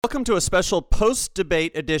Welcome to a special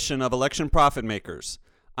post-debate edition of Election Profit Makers.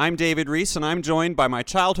 I'm David Reese, and I'm joined by my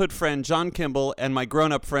childhood friend John Kimball and my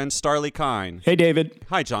grown-up friend Starlee Kine. Hey, David.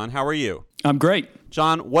 Hi, John. How are you? I'm great.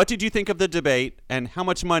 John, what did you think of the debate, and how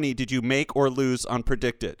much money did you make or lose on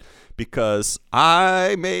PredictIt? Because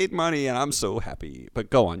I made money, and I'm so happy. But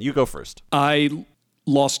go on. You go first. I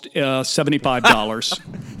lost $75.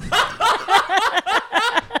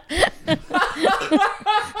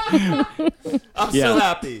 I'm so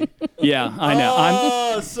happy. Yeah, I know.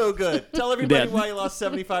 Oh, so good. Tell everybody why you lost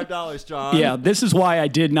 $75, John. Yeah, this is why I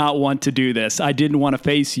did not want to do this. I didn't want to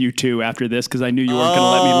face you two after this because I knew you weren't going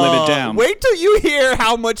to let me live it down. Wait till you hear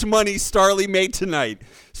how much money Starlee made tonight.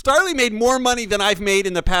 Starlee made more money than I've made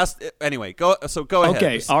in the past. Anyway, go ahead.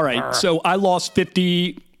 Okay, all right. So I lost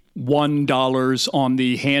 $51 on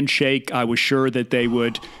the handshake. I was sure that they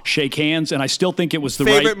would shake hands, and I still think it was the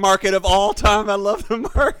favorite market of all time. I love the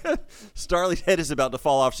market. Starlee's head is about to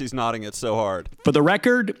fall off. She's nodding it so hard. For the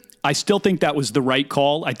record, I still think that was the right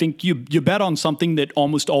call. I think you bet on something that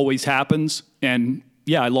almost always happens, and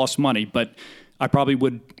yeah, I lost money, but I probably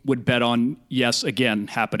would bet on yes again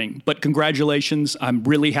happening. But congratulations. I'm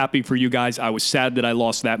really happy for you guys. I was sad that I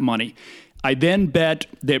lost that money. I then bet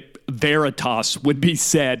that Veritas would be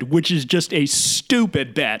said, which is just a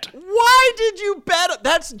stupid bet. Why did you bet?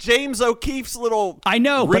 That's James O'Keefe's little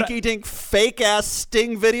rinky-dink fake-ass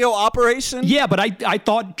sting video operation. Yeah, but I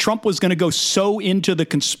thought Trump was going to go so into the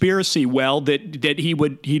conspiracy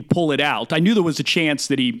that he'd pull it out. I knew there was a chance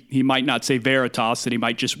that he might not say Veritas, that he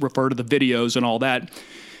might just refer to the videos and all that.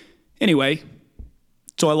 Anyway,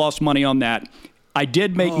 so I lost money on that. I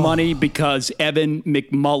did make money because Evan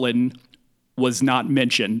McMullin was not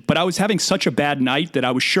mentioned, but I was having such a bad night that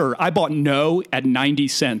I was sure. I bought no at 90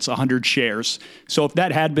 cents, 100 shares. So if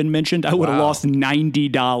that had been mentioned, I would have lost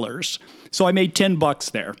 $90. So I made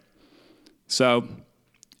 $10 there. So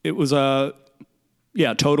it was a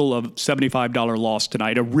total of $75 loss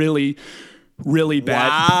tonight. A really, really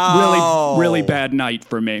bad, really bad night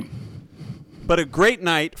for me. But a great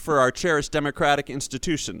night for our cherished democratic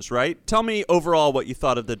institutions, right? Tell me overall what you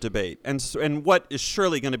thought of the debate and what is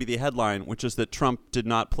surely going to be the headline, which is that Trump did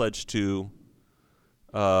not pledge to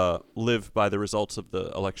live by the results of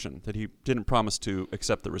the election, that he didn't promise to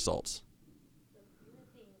accept the results.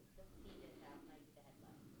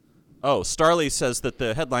 Oh, Starlee says that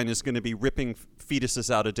the headline is going to be ripping fetuses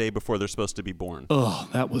out a day before they're supposed to be born. Oh,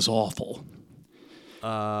 that was awful.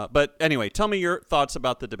 But anyway, tell me your thoughts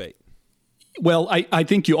about the debate. Well, I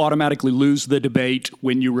think you automatically lose the debate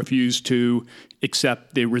when you refuse to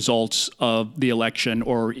accept the results of the election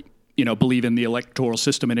or, believe in the electoral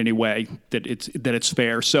system in any way that it's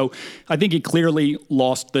fair. So I think he clearly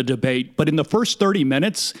lost the debate. But in the first 30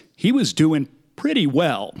 minutes, he was doing pretty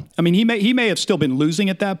well. I mean, he may have still been losing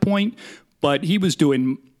at that point, but he was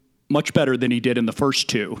doing much better than he did in the first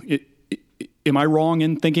two. Am I wrong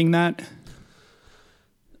in thinking that?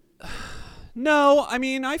 No, I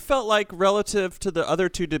mean, I felt like relative to the other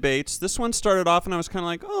two debates, this one started off and I was kind of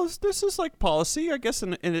like, oh, this is like policy, I guess,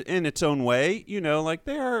 in its own way.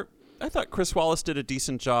 I thought Chris Wallace did a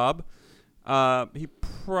decent job. He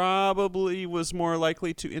probably was more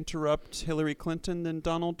likely to interrupt Hillary Clinton than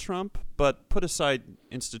Donald Trump, but put aside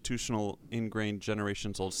institutional, ingrained,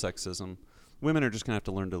 generations-old sexism. Women are just going to have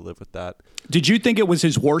to learn to live with that. Did you think it was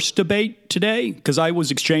his worst debate today? Because I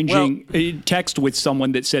was exchanging a text with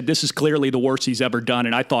someone that said this is clearly the worst he's ever done.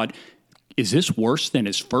 And I thought, is this worse than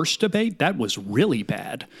his first debate? That was really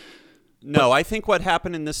bad. No, I think what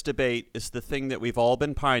happened in this debate is the thing that we've all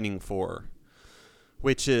been pining for,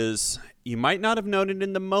 which is you might not have known it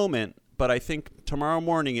in the moment, but I think tomorrow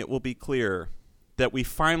morning it will be clear that we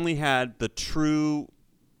finally had the true...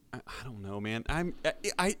 I don't know, man.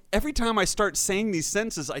 I every time I start saying these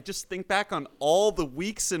sentences, I just think back on all the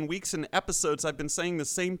weeks and episodes I've been saying the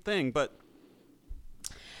same thing. But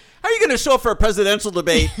how are you going to show up for a presidential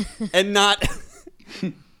debate and not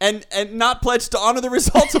and not pledge to honor the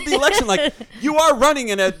results of the election? Like, you are running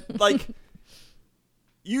in a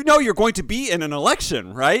you're going to be in an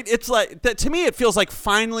election, right? It's like that to me. It feels like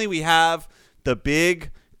finally we have the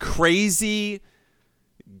big, crazy,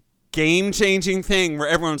 game-changing thing where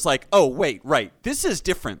everyone's like, oh, wait, right, this is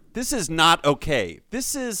different. This is not okay.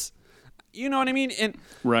 This is, you know what I mean? And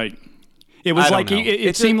right. It was like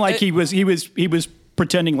it seemed like he was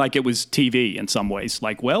pretending like it was TV in some ways.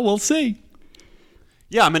 Like, well, we'll see.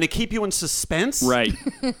 Yeah, I'm going to keep you in suspense. Right.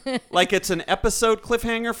 Like it's an episode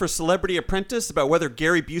cliffhanger for Celebrity Apprentice about whether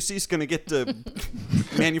Gary Busey's going to get to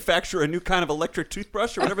manufacture a new kind of electric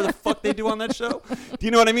toothbrush or whatever the fuck they do on that show. Do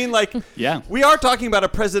you know what I mean? Like, yeah. We are talking about a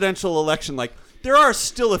presidential election. Like, there are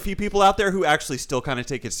still a few people out there who actually still kind of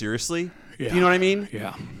take it seriously. You know what I mean?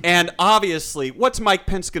 Yeah. And obviously, what's Mike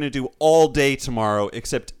Pence going to do all day tomorrow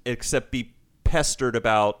except be pestered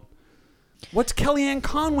about? What's Kellyanne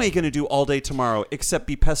Conway going to do all day tomorrow except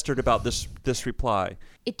be pestered about this reply?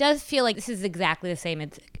 It does feel like this is exactly the same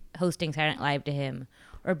as hosting Saturday Night Live to him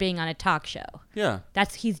or being on a talk show. Yeah.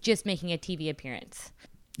 He's just making a TV appearance.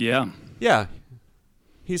 Yeah. Yeah.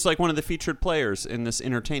 He's like one of the featured players in this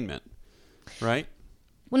entertainment, right?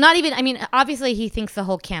 Well, not even, I mean, obviously he thinks the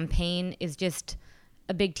whole campaign is just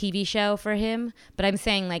a big TV show for him, but I'm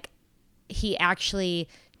saying like he actually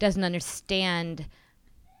doesn't understand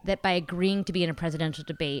that by agreeing to be in a presidential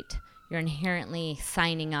debate, you're inherently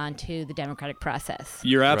signing on to the democratic process.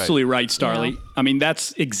 You're absolutely right, Starlee. You know? I mean,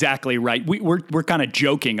 that's exactly right. We're kind of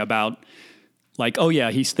joking about like, oh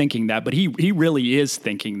yeah, he's thinking that, but he really is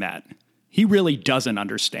thinking that. He really doesn't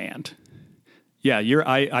understand. Yeah,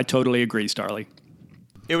 I totally agree, Starlee.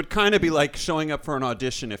 It would kind of be like showing up for an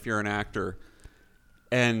audition if you're an actor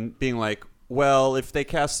and being like, well, if they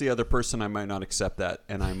cast the other person, I might not accept that.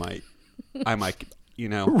 And I might, you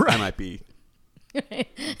know, Right. I might be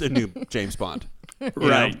the new James Bond.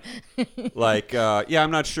 Right. Like, yeah,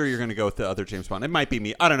 I'm not sure you're going to go with the other James Bond. It might be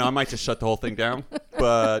me. I don't know. I might just shut the whole thing down.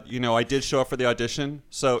 But, you know, I did show up for the audition.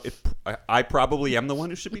 So I probably am the one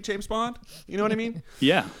who should be James Bond. You know what I mean?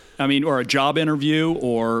 Yeah. I mean, or a job interview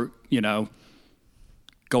or, you know,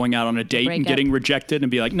 going out on a date and getting rejected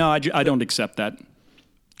and be like, no, I don't accept that.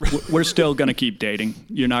 We're still going to keep dating.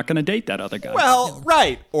 You're not going to date that other guy. Well,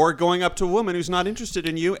 right. Or going up to a woman who's not interested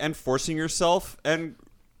in you and forcing yourself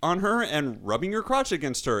on her and rubbing your crotch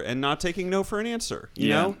against her and not taking no for an answer. You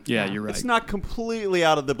know? Yeah, you're right. It's not completely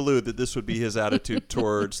out of the blue that this would be his attitude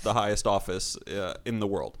towards the highest office in the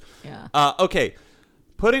world. Yeah. Okay.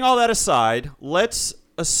 Putting all that aside, let's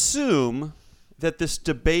assume that this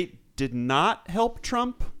debate did not help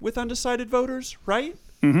Trump with undecided voters, right?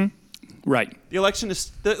 Mm-hmm. Right. The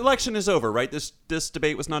election is over, right? This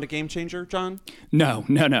debate was not a game changer, John? No.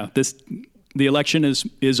 The election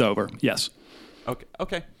is over. Yes.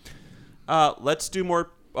 Okay. Let's do more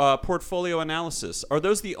portfolio analysis. Are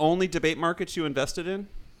those the only debate markets you invested in?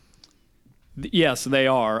 Yes, they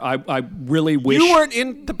are. I really wish you weren't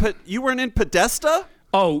in Podesta.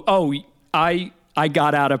 Oh, I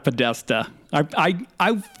got out of Podesta. I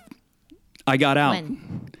got out.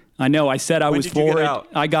 When? I know. I said I When was did you for get it. out?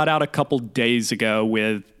 I got out a couple days ago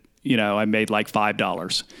with, you know, I made like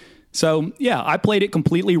 $5. So yeah, I played it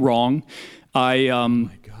completely wrong. Oh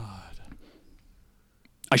my God.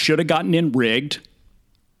 I should have gotten in rigged.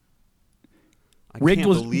 Rigged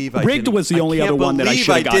was the only other one that I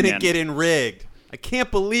should have gotten in. I didn't get in rigged. I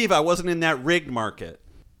can't believe I wasn't in that rigged market.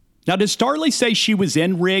 Now, did Starlee say she was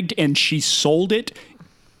in rigged and she sold it?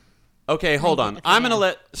 Okay, hold on. I'm going to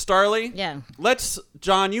let Starlee. Yeah.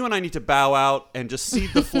 John, you and I need to bow out and just cede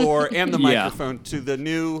the floor and the Yeah. microphone to the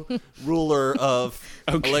new ruler of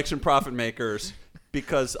election profit makers,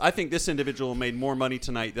 because I think this individual made more money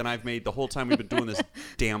tonight than I've made the whole time we've been doing this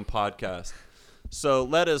damn podcast. So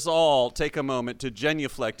let us all take a moment to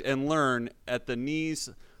genuflect and learn at the knees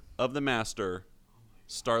of the master,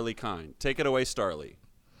 Starlee Kine. Take it away, Starlee.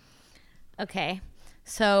 Okay.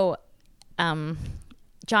 So,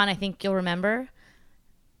 John, I think you'll remember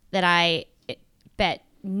that I bet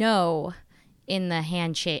no in the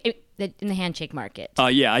handshake market.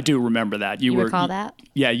 Yeah, I do remember that. You recall that?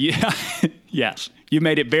 Yeah. Yes. You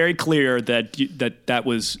made it very clear that that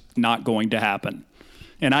was not going to happen.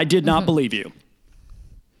 And I did not believe you.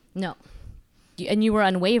 No. And you were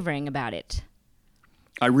unwavering about it.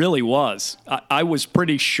 I really was. I was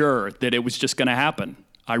pretty sure that it was just going to happen.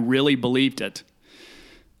 I really believed it.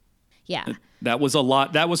 Yeah. That was a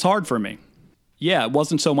lot. That was hard for me. Yeah, it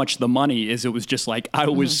wasn't so much the money as it was just like I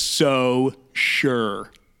was so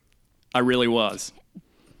sure. I really was.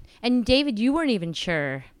 And David, you weren't even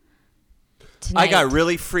sure tonight. I got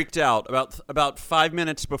really freaked out. About 5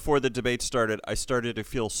 minutes before the debate started, I started to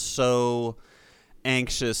feel so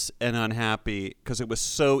anxious and unhappy because it was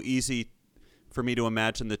so easy for me to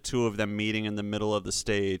imagine the two of them meeting in the middle of the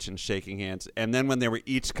stage and shaking hands. And then when they were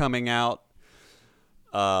each coming out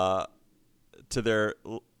to their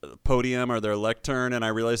podium or their lectern, and I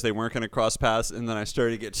realized they weren't going to cross paths, and then I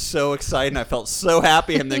started to get so excited and I felt so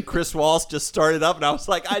happy, and then Chris Walsh just started up and I was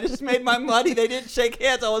like, I just made my money. They didn't shake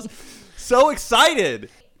hands. I was so excited.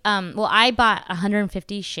 Well, I bought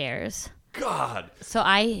 150 shares. God. So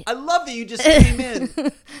I love that you just came in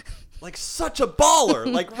like such a baller,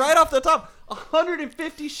 like right off the top,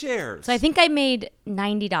 150 shares. So I think I made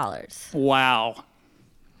 $90. Wow.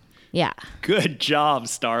 Yeah. Good job,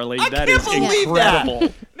 Starlee. I That can't is believe incredible.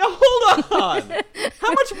 that. Now hold on.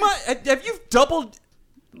 How much money have you doubled?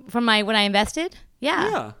 From when I invested? Yeah.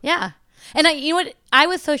 Yeah. Yeah. And you know what? I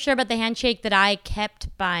was so sure about the handshake that I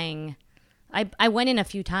kept buying. I went in a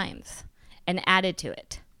few times and added to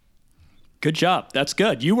it. Good job. That's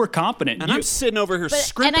good. You were confident. And I'm sitting over here and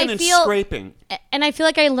scrimping I and feel- scraping. And I feel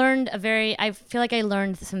like I learned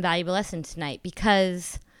some valuable lessons tonight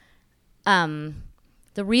because the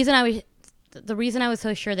reason I was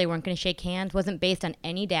so sure they weren't going to shake hands wasn't based on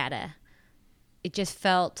any data. It just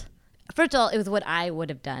felt, first of all, it was what I would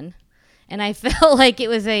have done. And I felt like it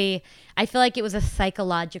was a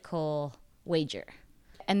psychological wager.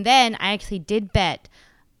 And then I actually did bet.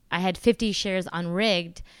 I had 50 shares on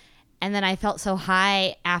Rigged, and then I felt so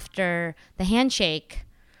high after the handshake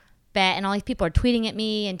bet, and all these people are tweeting at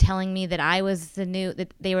me and telling me that I was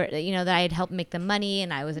that I had helped make them money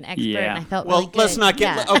and I was an expert, and I felt really good. Let's not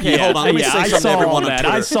get Yeah. okay. Hold on, let me say I something saw to everyone all on that.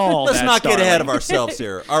 Twitter. I saw all Let's that, not get ahead Starling. of ourselves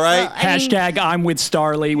here. All right. Well, I mean- Hashtag I'm with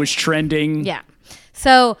Starley was trending. Yeah.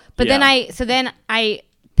 So, but Yeah. then I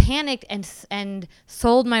panicked and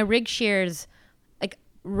sold my rig shares like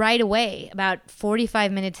right away, about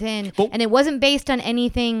 45 minutes in, Well- and it wasn't based on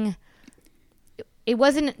anything. It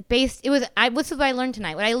wasn't based. It was. This is what I learned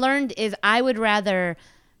tonight. What I learned is I would rather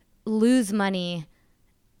lose money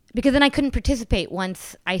because then I couldn't participate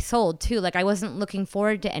once I sold too. Like I wasn't looking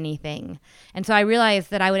forward to anything, and so I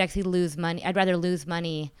realized that I would actually lose money. I'd rather lose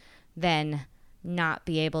money than not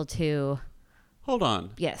be able to. Hold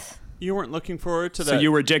on. Yes. You weren't looking forward to that. So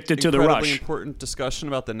you were addicted to the incredibly rush. important discussion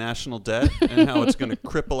about the national debt and how it's going to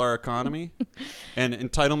cripple our economy and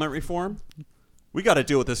entitlement reform. We got to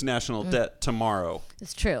deal with this national debt tomorrow.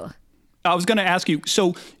 It's true. I was going to ask you,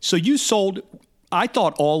 so you sold, I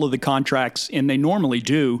thought all of the contracts, and they normally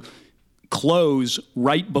do, close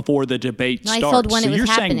right before the debate No, I starts. sold when so it was you're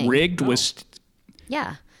happening. saying rigged was,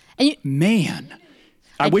 Yeah. And you, man.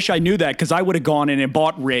 I wish I knew that because I would have gone in and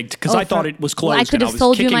bought rigged because Oh, I thought for- it was well, closed. I could and have was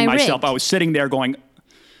sold you kicking my myself. rigged. I was sitting there going,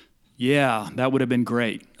 yeah, that would have been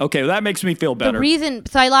great. Okay, well, that makes me feel better. the reason,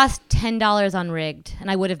 so I lost $10 on rigged and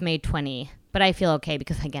I would have made 20, but I feel okay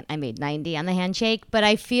because again, I made 90 on the handshake, but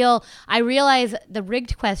I realize the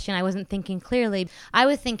rigged question, I wasn't thinking clearly. I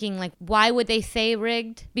was thinking like, why would they say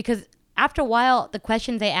rigged? Because after a while, the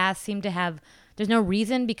questions they asked seem to have, there's no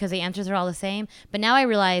reason because the answers are all the same. But now I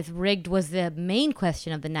realize rigged was the main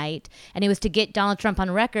question of the night. And it was to get Donald Trump on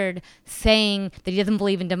record saying that he doesn't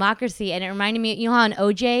believe in democracy. And it reminded me, you know how in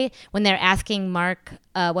OJ, when they're asking Mark,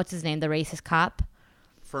 what's his name, the racist cop?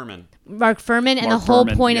 Mark Furman. And Mark the whole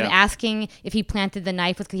Furman, point of yeah. asking if he planted the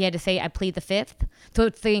knife was because he had to say, I plead the fifth. So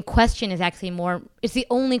it's the question is actually more, it's the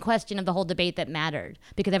only question of the whole debate that mattered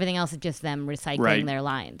because everything else is just them recycling Right. their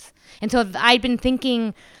lines. And so if I'd been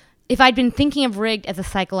thinking of rigged as a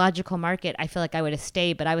psychological market, I feel like I would have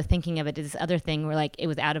stayed, but I was thinking of it as this other thing where like it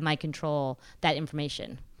was out of my control, that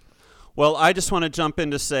information. Well, I just want to jump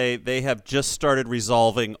in to say they have just started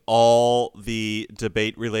resolving all the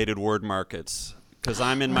debate-related word markets. Because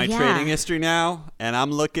I'm in my yeah. trading history now, and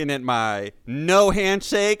I'm looking at my no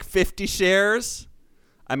handshake 50 shares.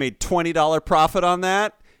 I made $20 profit on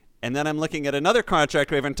that. And then I'm looking at another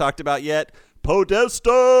contract we haven't talked about yet,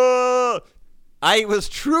 Podesta. I was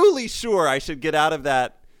truly sure I should get out of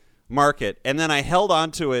that market. And then I held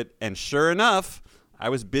on to it, and sure enough, I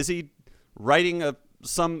was busy writing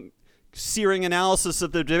some searing analysis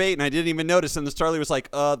of the debate, and I didn't even notice. And the Starley was like,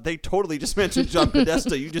 they totally just mentioned John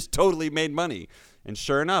Podesta. You just totally made money. And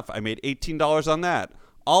sure enough, I made $18 on that.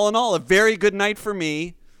 All in all, a very good night for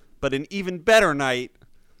me, but an even better night.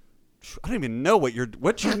 I don't even know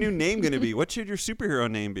what's your new name going to be. What should your superhero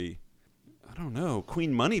name be? I don't know.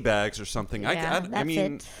 Queen Moneybags or something. Yeah, I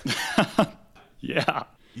mean, it. Yeah.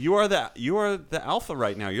 you are the alpha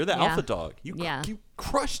right now. You're the Yeah. alpha dog. You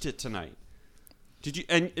crushed it tonight. Did you?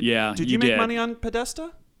 And Yeah, did you you make did. money on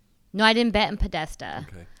Podesta? No, I didn't bet in Podesta.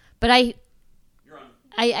 Okay. But I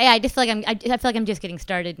just feel like I feel like I'm just getting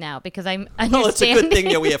started now because I'm Well, it's a good thing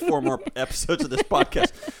understanding- that we have 4 more episodes of this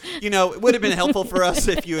podcast. You know, it would have been helpful for us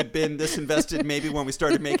if you had been this invested maybe when we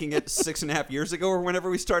started making it 6.5 years ago or whenever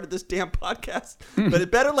we started this damn podcast. But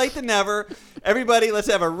it's better late than never. Everybody,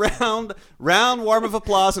 let's have a round warm of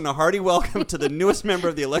applause and a hearty welcome to the newest member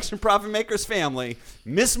of the Election Profit Makers family,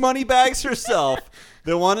 Miss Moneybags herself,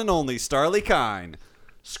 the one and only Starley Kine.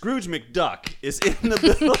 Scrooge McDuck is in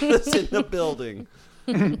the building.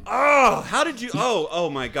 Oh, how did you? Oh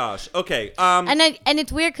my gosh. Okay. and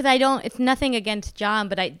it's weird because it's nothing against John,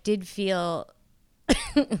 but I did feel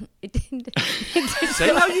it did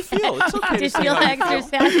Say how you feel. It's okay to did say feel how you extra feel.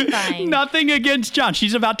 satisfying. Nothing against John.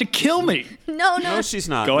 She's about to kill me. No, No, she's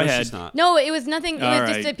not. Go No, ahead. She's not. No, it was nothing. It All was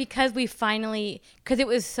just right. that because it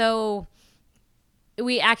was so,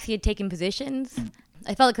 we actually had taken positions.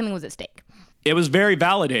 I felt like something was at stake. It was very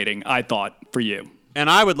validating, I thought, for you. And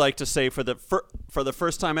I would like to say for the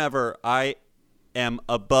first time ever, I am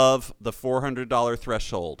above the $400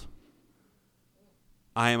 threshold.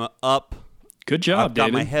 I am up. Good job, I've got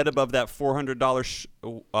David. my head above that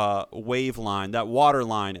 $400 wave line, that water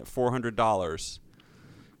line at $400.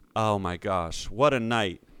 Oh, my gosh. What a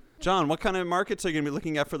night. John, what kind of markets are you going to be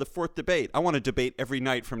looking at for the fourth debate? I want to debate every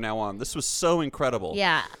night from now on. This was so incredible.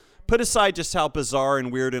 Yeah. Put aside just how bizarre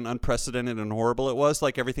and weird and unprecedented and horrible it was,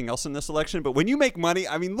 like everything else in this election. But when you make money,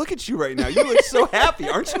 I mean, look at you right now. You look so happy.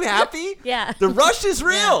 Aren't you happy? Yeah. The rush is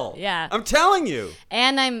real. Yeah. I'm telling you.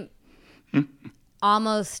 And I'm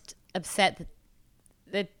almost upset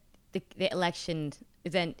that the election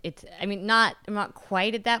isn't. I'm not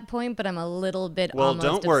quite at that point, but I'm a little bit. Well, almost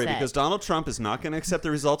don't worry, upset. because Donald Trump is not going to accept the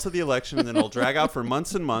results of the election, and then it'll drag out for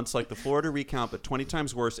months and months, like the Florida recount, but 20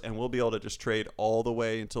 times worse, and we'll be able to just trade all the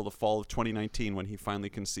way until the fall of 2019 when he finally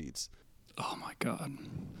concedes. Oh, my God.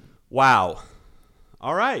 Wow.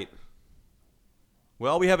 All right.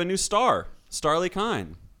 Well, we have a new star, Starlee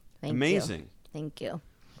Kine. Thank Amazing. you. Thank you.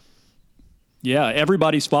 Yeah,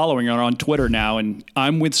 everybody's following her on Twitter now, and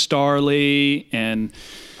I'm with Starlee, and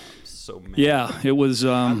So mad. yeah, it was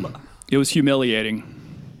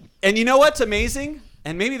humiliating. And you know what's amazing?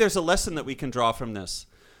 And maybe there's a lesson that we can draw from this.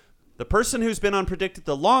 The person who's been unpredicted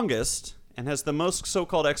the longest and has the most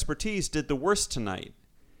so-called expertise did the worst tonight.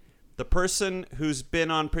 The person who's been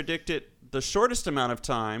unpredicted the shortest amount of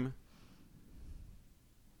time,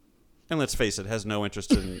 and let's face it, has no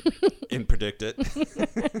interest in predict it,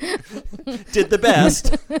 did the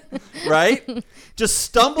best, right? Just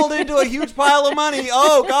stumbled into a huge pile of money.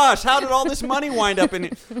 Oh, gosh, how did all this money wind up in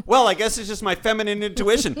it? Well, I guess it's just my feminine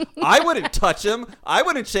intuition. I wouldn't touch him. I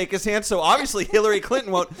wouldn't shake his hand, so obviously Hillary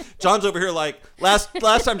Clinton won't. John's over here like, last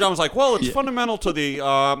time John was like, well, it's fundamental to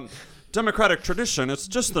the Democratic tradition. It's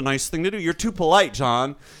just the nice thing to do. You're too polite,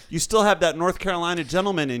 John. You still have that North Carolina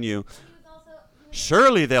gentleman in you.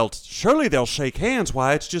 Surely they'll shake hands.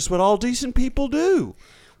 Why, it's just what all decent people do.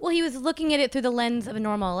 Well, he was looking at it through the lens of a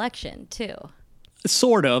normal election too.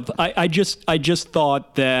 Sort of. I just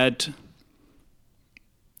thought that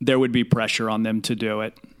there would be pressure on them to do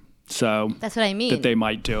it. So That's what I mean. that they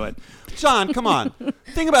might do it. John, come on.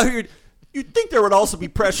 Think about who you'd think there would also be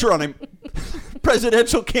pressure on a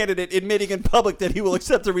presidential candidate admitting in public that he will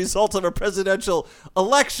accept the results of a presidential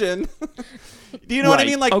election. Do you know what I Right.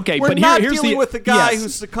 mean? Like, Okay, we're but not here's dealing the- with the guy yes. who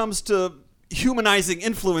succumbs to humanizing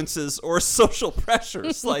influences or social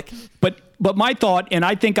pressures. Like, But my thought, and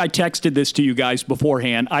I think I texted this to you guys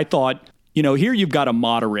beforehand, I thought, here you've got a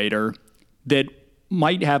moderator that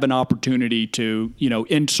might have an opportunity to,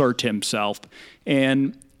 insert himself.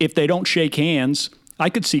 And if they don't shake hands, I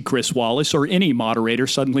could see Chris Wallace or any moderator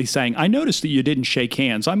suddenly saying, I noticed that you didn't shake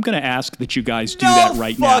hands. I'm going to ask that you guys do that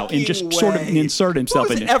right now. And just sort of insert himself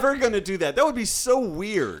Who's in. ever going to do that? That would be so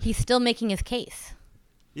weird. He's still making his case.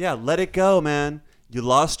 Yeah, let it go, man. You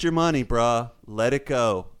lost your money, bruh. Let it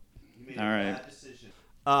go. All right.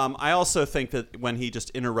 I also think that when he just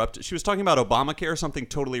interrupted, she was talking about Obamacare or something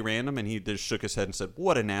totally random, and he just shook his head and said,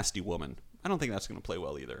 "What a nasty woman." I don't think that's going to play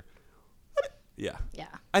well either. Yeah. Yeah.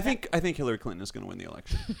 I think Hillary Clinton is going to win the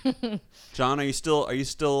election. John, are you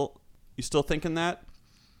still thinking that?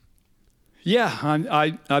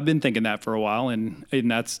 Yeah, I've been thinking that for a while, and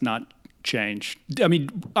that's not changed. I mean,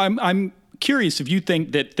 I'm curious if you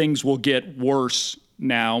think that things will get worse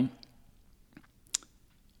now.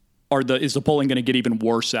 Is the polling going to get even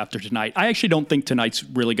worse after tonight? I actually don't think tonight's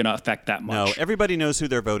really going to affect that much. No, everybody knows who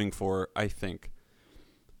they're voting for, I think.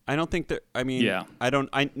 I don't think that, Yeah.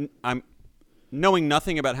 I'm knowing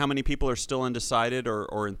nothing about how many people are still undecided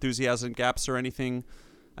or enthusiasm gaps or anything.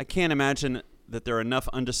 I can't imagine that there are enough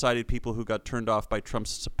undecided people who got turned off by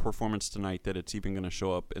Trump's performance tonight that it's even going to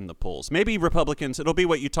show up in the polls. Maybe Republicans, it'll be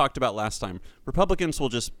what you talked about last time. Republicans will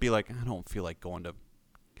just be like, I don't feel like going to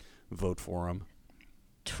vote for him.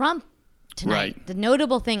 Trump tonight, Right. The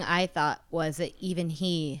notable thing I thought was that even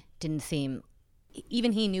he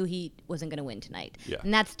knew he wasn't going to win tonight. Yeah.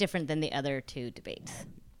 And that's different than the other two debates.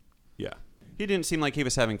 Yeah. He didn't seem like he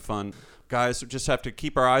was having fun. Guys, we just have to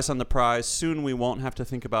keep our eyes on the prize. Soon we won't have to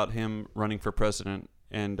think about him running for president,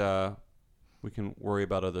 and we can worry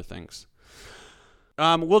about other things.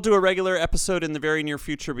 We'll do a regular episode in the very near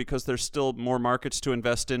future because there's still more markets to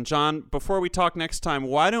invest in. John, before we talk next time,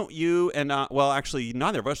 why don't you and, actually,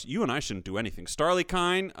 neither of us, you and I shouldn't do anything. Starlee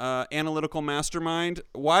Kine, analytical mastermind,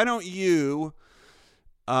 why don't you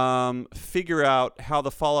figure out how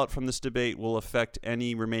the fallout from this debate will affect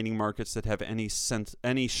any remaining markets that have any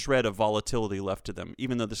shred of volatility left to them,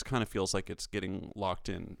 even though this kind of feels like it's getting locked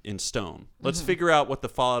in stone. Let's figure out what the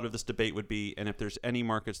fallout of this debate would be, and if there's any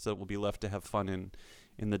markets that will be left to have fun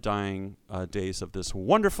in the dying days of this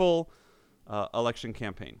wonderful election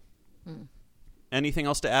campaign. Anything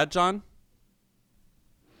else to add, John?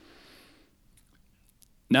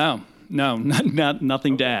 No,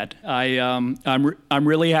 nothing to add. I'm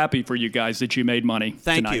really happy for you guys that you made money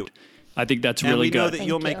Thank tonight. you. I think that's And really we know good. that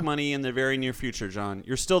you'll make money in the very near future, John.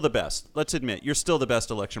 You're still the best. Let's admit, you're still the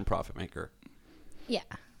best election profit maker. Yeah.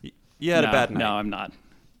 You had a bad night. No, I'm not.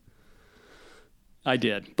 I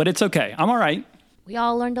did, but it's okay. I'm all right. We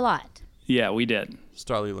all learned a lot. Yeah, we did.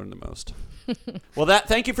 Starley learned the most. Well,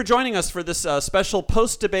 thank you for joining us for this special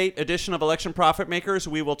post-debate edition of Election Profit Makers.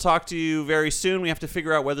 We will talk to you very soon. We have to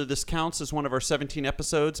figure out whether this counts as one of our 17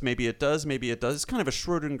 episodes. Maybe it does. Maybe it does. It's kind of a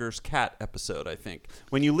Schrodinger's cat episode, I think.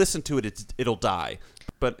 When you listen to it, it'll die.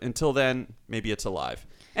 But until then, maybe it's alive.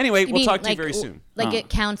 Anyway, we'll talk to you very soon. Like it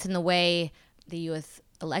counts in the way the U.S.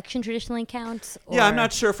 election traditionally counts? Or? Yeah, I'm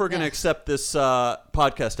not sure if we're going to accept this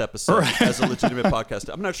podcast episode as a legitimate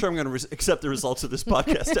podcast. I'm not sure I'm going to accept the results of this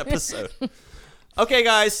podcast episode. Okay,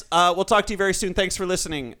 guys, we'll talk to you very soon. Thanks for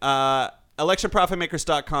listening.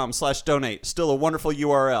 electionprofitmakers.com/donate. Still a wonderful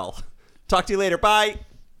URL. Talk to you later. Bye.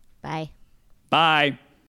 Bye. Bye.